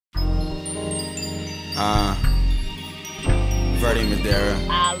Verdi Madera.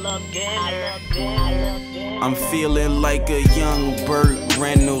 I'm feeling like a young Burt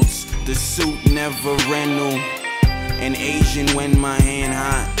Reynolds. The suit never rental. An Asian when my hand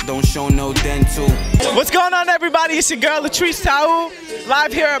hot, don't show no dental. What's going on, everybody? It's your girl Latrice Taou,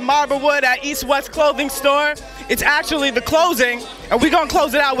 live here at Marblewood at EASTWEST clothing store. It's actually the closing, and we're gonna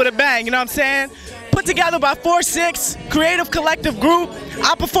close it out with a bang, you know what I'm saying? Put together by FOURSIX, creative collective group.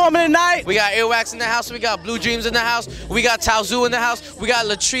 I'm performing tonight. We got Earwax in the house, we got Blue Dreams in the house, we got Taozu in the house, we got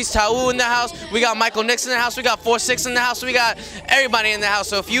Latrice Taou in the house, we got Michael Nix in the house, we got FOURSIX in the house, we got everybody in the house.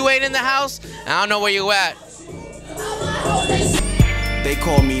 So if you ain't in the house, I don't know where you at. They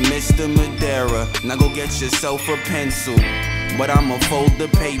call me Mr. Madera. Now go get yourself a pencil, but I'ma fold the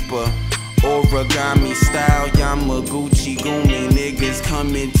paper. Origami style, Yamaguchi Gumi. Niggas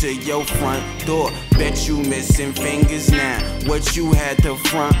coming to your front door. Bet you missing fingers now. What you had to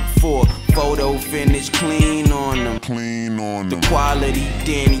front for? Photo finish clean on them. Clean on them. The quality,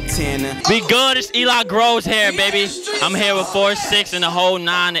 Danny Tanner. Be good, it's Eli Groves here, baby. I'm here with FOURSIX and the whole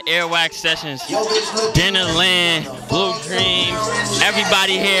 9, the Earwax sessions. Dinnerland, Blue Dreams,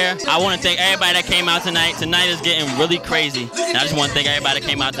 everybody here. I want to thank everybody that came out tonight. Tonight is getting really crazy. And I just want to thank everybody that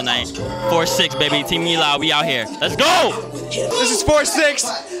came out tonight. FOURSIX, baby, Team Eli, we out here. Let's go! This is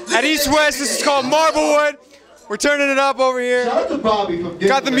FOURSIX at EASTWEST. This is called Marblewood. We're turning it up over here.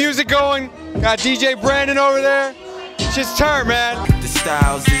 Got the music going. Got DJ Brandon over there. Just turn, man. The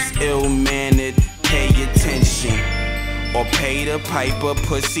styles is ill-mannered. Pay attention. Or pay the piper,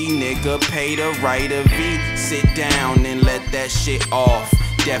 pussy nigga. Pay the writer V. Sit down and let that shit off.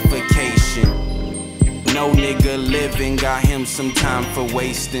 Defecation. No nigga living, got him some time for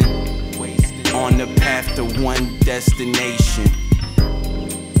wasting. On the path to one destination.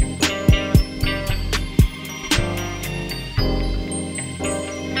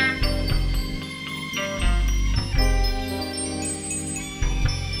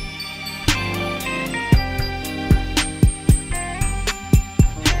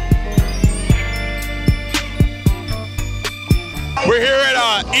 We're here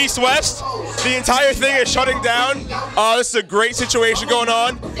at EASTWEST. The entire thing is shutting down. This is a great situation going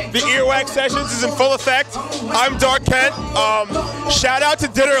on. The Earwax sessions is in full effect. I'm Dark Kent. Shout out to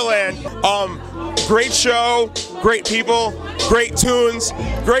Dinnerland. Great show, great people, great tunes,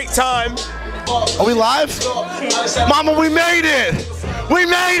 great time. Are we live? Mama, we made it! We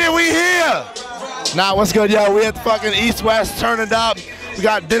made it, we here! Nah, what's good, yo? We at the fucking EASTWEST, turn it up. We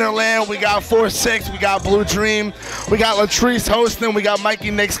got Dinnerland, we got FOURSIX, we got Blue Dream, we got Latrice hosting, we got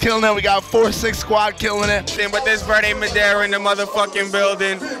Mikey Nix killing it, we got FOURSIX squad killing it. But this Verdi Madera in the motherfucking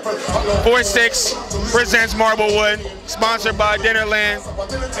building. FOURSIX presents Marblewood, sponsored by Dinnerland.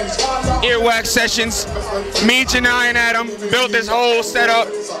 Earwax sessions. Me, Janai, and Adam built this whole setup.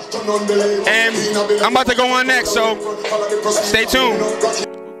 And I'm about to go on next, so stay tuned.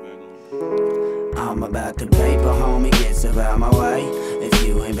 I'm about the paper, homie, gets about my way. If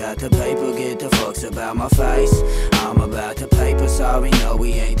you ain't about the paper, get the fucks about my face. I'm about the paper, sorry, no,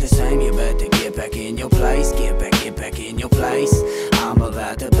 we ain't the same. You better get back in your place, get back in your place. I'm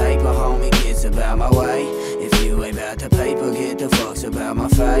about the paper, homie, gets about my way. If you ain't about the paper, get the fucks about my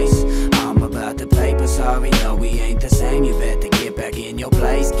face. I'm about the paper, sorry, no, we ain't the same. You better get back in your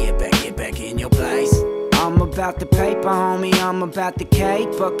place, get back in your place. I'm about the paper, homie, I'm about the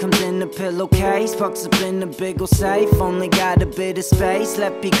cake. Buck comes in the pillowcase, bucks up in the big ol' safe. Only got a bit of space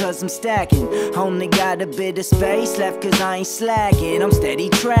left because I'm stacking. Only got a bit of space left cause I ain't slacking. I'm steady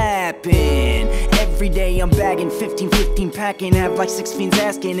trapping. Every day I'm bagging, 15 packing. Have like 6 fiends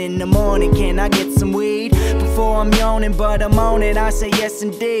asking in the morning, can I get some weed? Before I'm yawning, but I'm on it, I say yes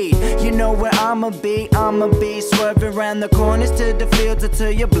indeed. You know where I'ma be swerving around the corners to the fields or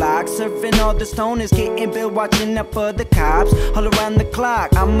to your block. Serving all the stoners, getting built, watching out for the cops. All around the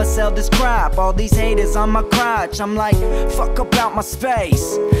clock, I'ma sell this crap. All these haters on my crotch, I'm like, fuck up out my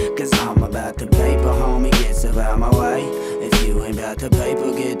space. Cause I'm about the paper, homie, gets about my way. If you ain't about the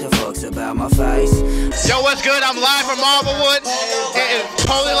paper, get the fucks about my face. Yo, what's good? I'm live from Marblewood. It's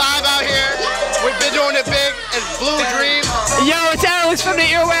totally live out here. We've been doing it big. It's Blue Dream. Yo, it's Alex from the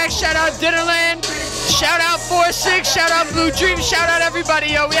Earwax. Shout out Dinnerland. Shout out FOURSIX. Shout out Blue Dream. Shout out everybody,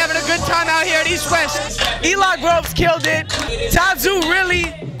 yo. We having a good time out here at EASTWEST. Eli Groves killed it. Taozu really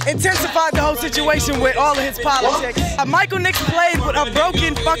intensified the whole situation with all of his politics. Michael Nix played with a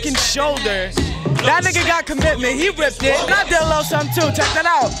broken fucking shoulder. That nigga got commitment, he ripped it. And I did a little something too, check that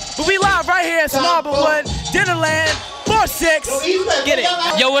out. But we live right here at Marblewood, Dinnerland, FOURSIX. Get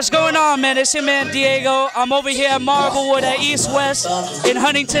it. Yo, what's going on, man? It's your man Diego. I'm over here at Marblewood at East West in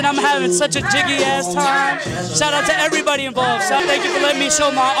Huntington. I'm having such a jiggy ass time. Shout out to everybody involved. So thank you for letting me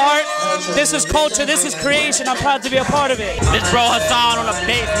show my art. This is culture. This is creation. I'm proud to be a part of it. This bro Hassan on the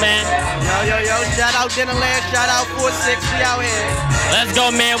bass, man. Yo, shout out Dinnerland, shout out FOURSIX, we out here. Let's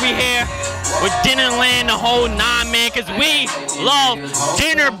go, man. We here with Dinnerland, the whole 9, man, because we love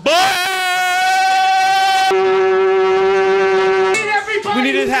dinner, boy. We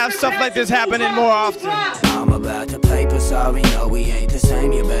need to have stuff like this happening more often. I'm about to paper, sorry, no, we ain't the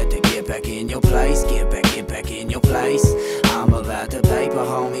same. You better get back in your place, get back in your place. I'm about to paper,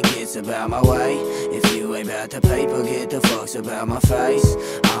 homie, gets about my way. If you ain't about to paper, get the fucks about my face.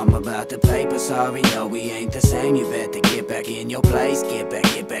 I'm about to paper, sorry, no, we ain't the same. You better get back in your place, get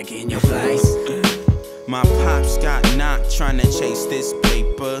back in your place. My pops got knocked trying to chase this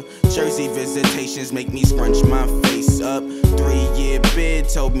paper. Jersey visitations make me scrunch my face up. 3-year bid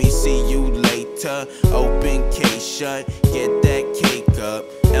told me see you later. Open case shut, get that cake up.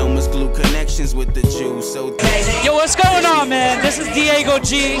 Elmer's glue connections with the Jews, so Yo, what's going on, man? This is Diego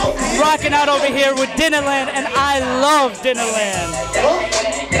G, rocking out over here with Dinnerland, and I love Dinnerland.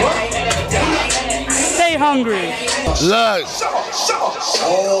 Stay hungry. Look.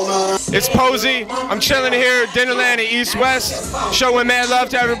 It's Posey. I'm chilling here at Dinnerland at East West, showing mad love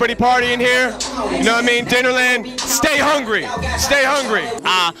to everybody partying here. You know what I mean? Dinnerland, stay hungry. Stay hungry.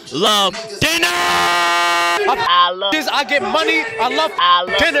 I love dinner. I get money. I love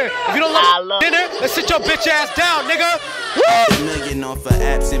dinner. If you don't love dinner, let's sit your bitch ass down, nigga. $1 million off of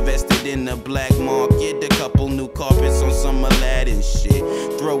apps invested in the black market. A couple new carpets on some Aladdin shit.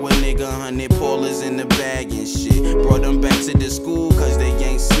 Throw a nigga 100 Paulers in the bag and shit. Brought them back to the school cause they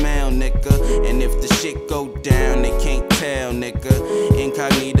ain't smell, nigga. And if the shit go down, they can't tell, nigga.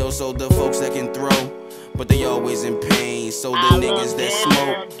 Incognito so the folks that can throw, but they always in pain. So the niggas that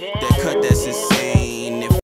smoke, that cut, that's insane.